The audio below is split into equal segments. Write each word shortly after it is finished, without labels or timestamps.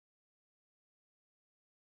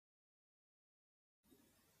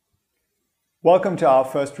Welcome to our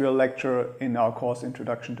first real lecture in our course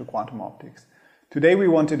Introduction to Quantum Optics. Today we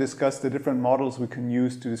want to discuss the different models we can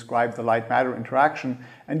use to describe the light-matter interaction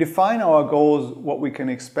and define our goals, what we can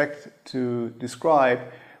expect to describe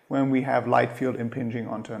when we have light field impinging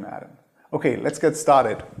onto an atom. Okay, let's get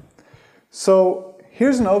started. So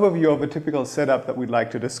here's an overview of a typical setup that we'd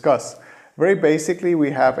like to discuss. Very basically,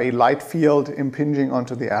 we have a light field impinging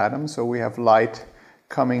onto the atom, so we have light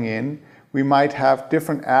coming in. We might have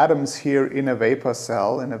different atoms here in a vapor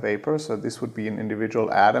cell, in a vapor. So this would be an individual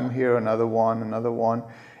atom here, another one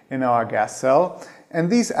in our gas cell. And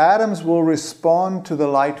these atoms will respond to the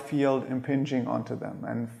light field impinging onto them.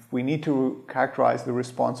 And we need to characterize the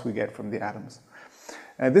response we get from the atoms.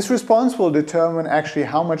 This response will determine actually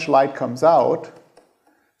how much light comes out.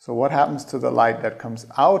 So what happens to the light that comes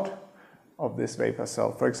out of this vapor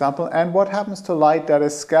cell, for example, and what happens to light that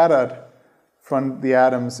is scattered from the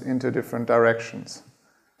atoms into different directions.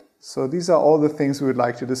 So these are all the things we would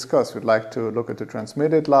like to discuss. We'd like to look at the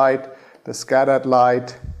transmitted light, the scattered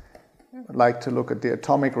light. We'd like to look at the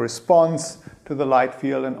atomic response to the light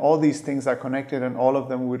field, and all these things are connected, and all of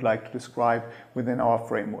them we would like to describe within our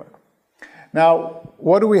framework. Now,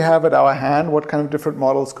 what do we have at our hand? What kind of different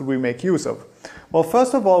models could we make use of? Well,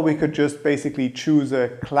 first of all, we could just basically choose a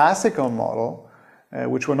classical model,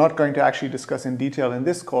 which we're not going to actually discuss in detail in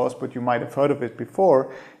this course, but you might have heard of it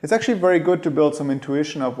before. It's actually very good to build some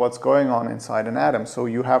intuition of what's going on inside an atom. So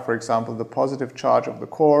you have, for example, the positive charge of the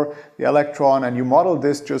core, the electron, and you model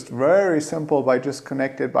this just very simple by just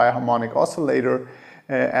connected by a harmonic oscillator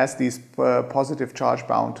as these positive charge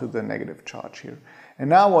bound to the negative charge here. And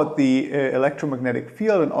now what the electromagnetic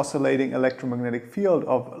field, an oscillating electromagnetic field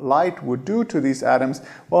of light would do to these atoms,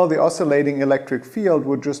 well, the oscillating electric field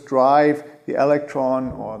would just drive the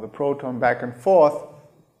electron or the proton back and forth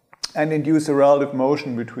and induce a relative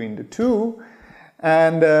motion between the two.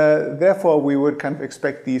 And therefore, we would kind of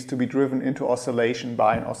expect these to be driven into oscillation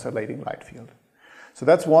by an oscillating light field. So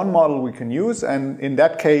that's one model we can use. And in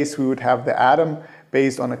that case, we would have the atom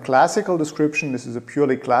based on a classical description. This is a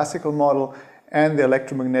purely classical model. And the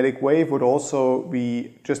electromagnetic wave would also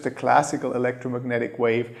be just a classical electromagnetic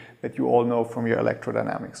wave that you all know from your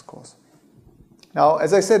electrodynamics course. Now,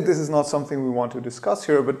 as I said, this is not something we want to discuss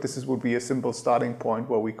here, but this would be a simple starting point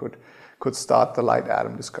where we could start the light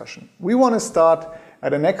atom discussion. We want to start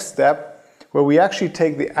at a next step where we actually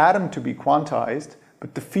take the atom to be quantized,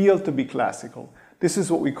 but the field to be classical. This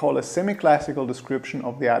is what we call a semi-classical description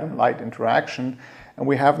of the atom-light interaction. And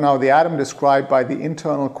we have now the atom described by the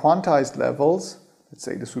internal quantized levels. Let's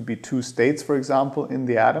say this would be two states, for example, in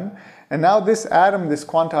the atom. And now this atom, this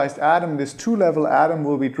quantized atom, this two-level atom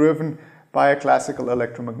will be driven by a classical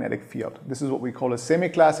electromagnetic field. This is what we call a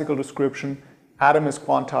semi-classical description. Atom is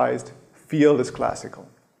quantized, field is classical.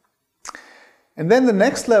 And then the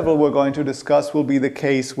next level we're going to discuss will be the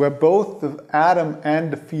case where both the atom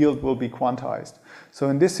and the field will be quantized. So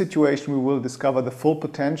in this situation, we will discover the full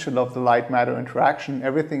potential of the light-matter interaction,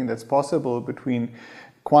 everything that's possible between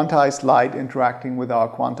quantized light interacting with our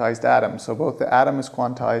quantized atom. So both the atom is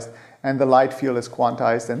quantized and the light field is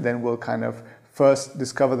quantized, and then we'll kind of first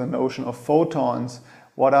discover the notion of photons.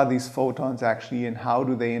 What are these photons actually, and how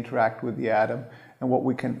do they interact with the atom, and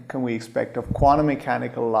what can we expect of quantum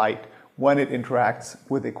mechanical light when it interacts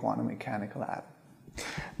with a quantum mechanical atom.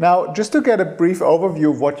 Now, just to get a brief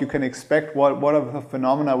overview of what you can expect, what are the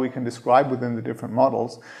phenomena we can describe within the different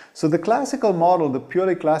models. So the classical model, the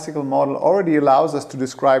purely classical model, already allows us to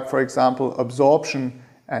describe, for example, absorption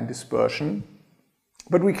and dispersion.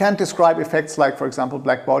 But we can't describe effects like, for example,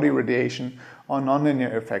 black body radiation or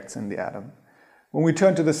nonlinear effects in the atom. When we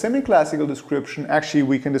turn to the semi-classical description, actually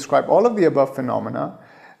we can describe all of the above phenomena,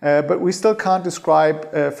 but we still can't describe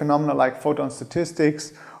phenomena like photon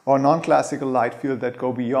statistics or non-classical light field that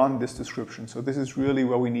go beyond this description. So this is really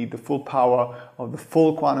where we need the full power of the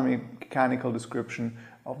full quantum mechanical description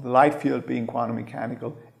of the light field being quantum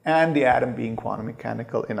mechanical and the atom being quantum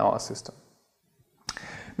mechanical in our system.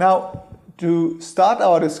 Now, to start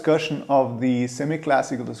our discussion of the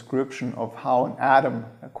semi-classical description of how an atom,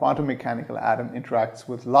 a quantum mechanical atom, interacts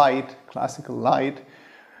with light, classical light,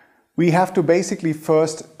 we have to basically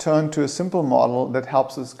first turn to a simple model that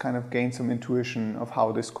helps us kind of gain some intuition of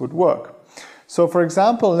how this could work. So for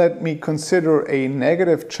example, let me consider a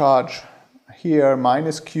negative charge here,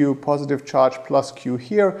 minus q, positive charge plus q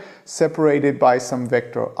here, separated by some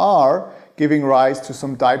vector r, giving rise to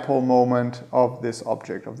some dipole moment of this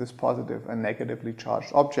object, of this positive and negatively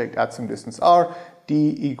charged object at some distance r,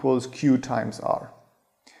 d equals q times r.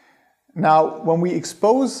 Now, when we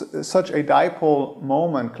expose such a dipole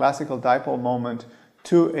moment, classical dipole moment,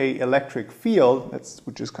 to an electric field,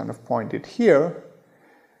 which is kind of pointed here,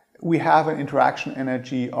 we have an interaction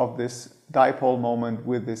energy of this dipole moment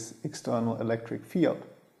with this external electric field.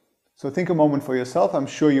 So think a moment for yourself. I'm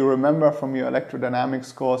sure you remember from your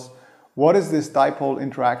electrodynamics course, what is this dipole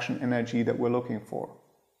interaction energy that we're looking for?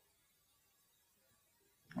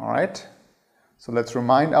 All right, so let's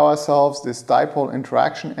remind ourselves this dipole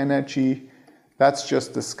interaction energy, that's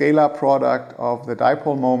just the scalar product of the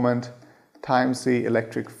dipole moment times the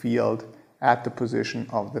electric field at the position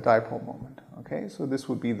of the dipole moment. Okay, so this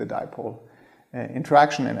would be the dipole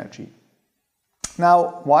interaction energy.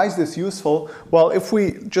 Now, why is this useful? Well, if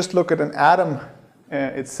we just look at an atom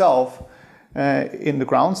itself in the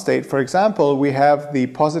ground state, for example, we have the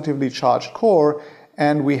positively charged core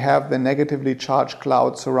and we have the negatively charged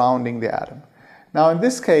cloud surrounding the atom. Now, in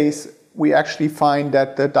this case, we actually find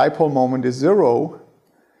that the dipole moment is 0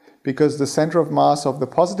 because the center of mass of the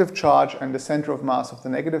positive charge and the center of mass of the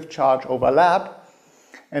negative charge overlap,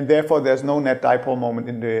 and therefore there's no net dipole moment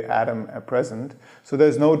in the atom present, so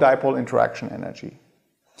there's no dipole interaction energy.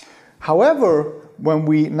 However, when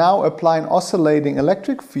we now apply an oscillating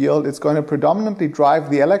electric field, it's going to predominantly drive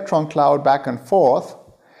the electron cloud back and forth,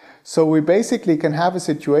 so we basically can have a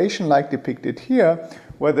situation like depicted here,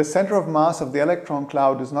 where the center of mass of the electron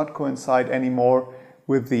cloud does not coincide anymore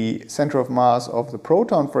with the center of mass of the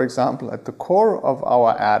proton, for example, at the core of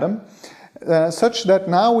our atom, such that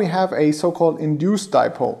now we have a so-called induced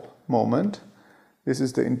dipole moment. This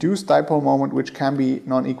is the induced dipole moment, which can be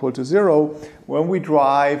non-equal to 0 when we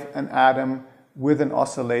drive an atom with an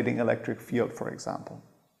oscillating electric field, for example.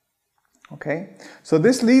 Okay, so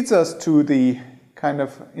this leads us to the kind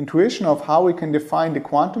of intuition of how we can define the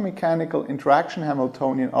quantum mechanical interaction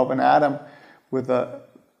Hamiltonian of an atom with a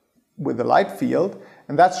light field,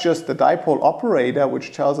 and that's just the dipole operator,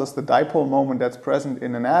 which tells us the dipole moment that's present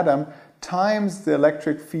in an atom times the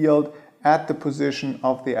electric field at the position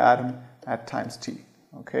of the atom at times t.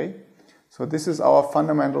 Okay, so this is our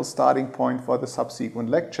fundamental starting point for the subsequent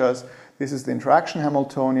lectures. This is the interaction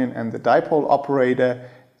Hamiltonian, and the dipole operator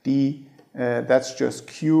d, that's just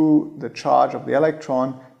q, the charge of the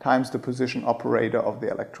electron, times the position operator of the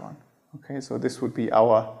electron. Okay, so this would be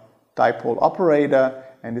our dipole operator,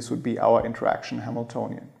 and this would be our interaction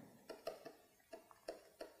Hamiltonian.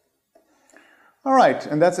 All right,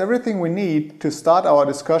 and that's everything we need to start our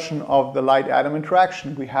discussion of the light-atom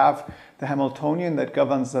interaction. We have the Hamiltonian that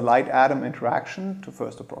governs the light-atom interaction to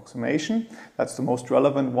first approximation. That's the most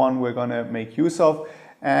relevant one we're going to make use of.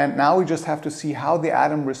 And now we just have to see how the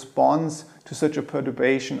atom responds to such a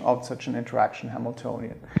perturbation of such an interaction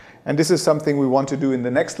Hamiltonian. And this is something we want to do in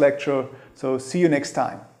the next lecture, so see you next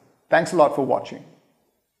time. Thanks a lot for watching.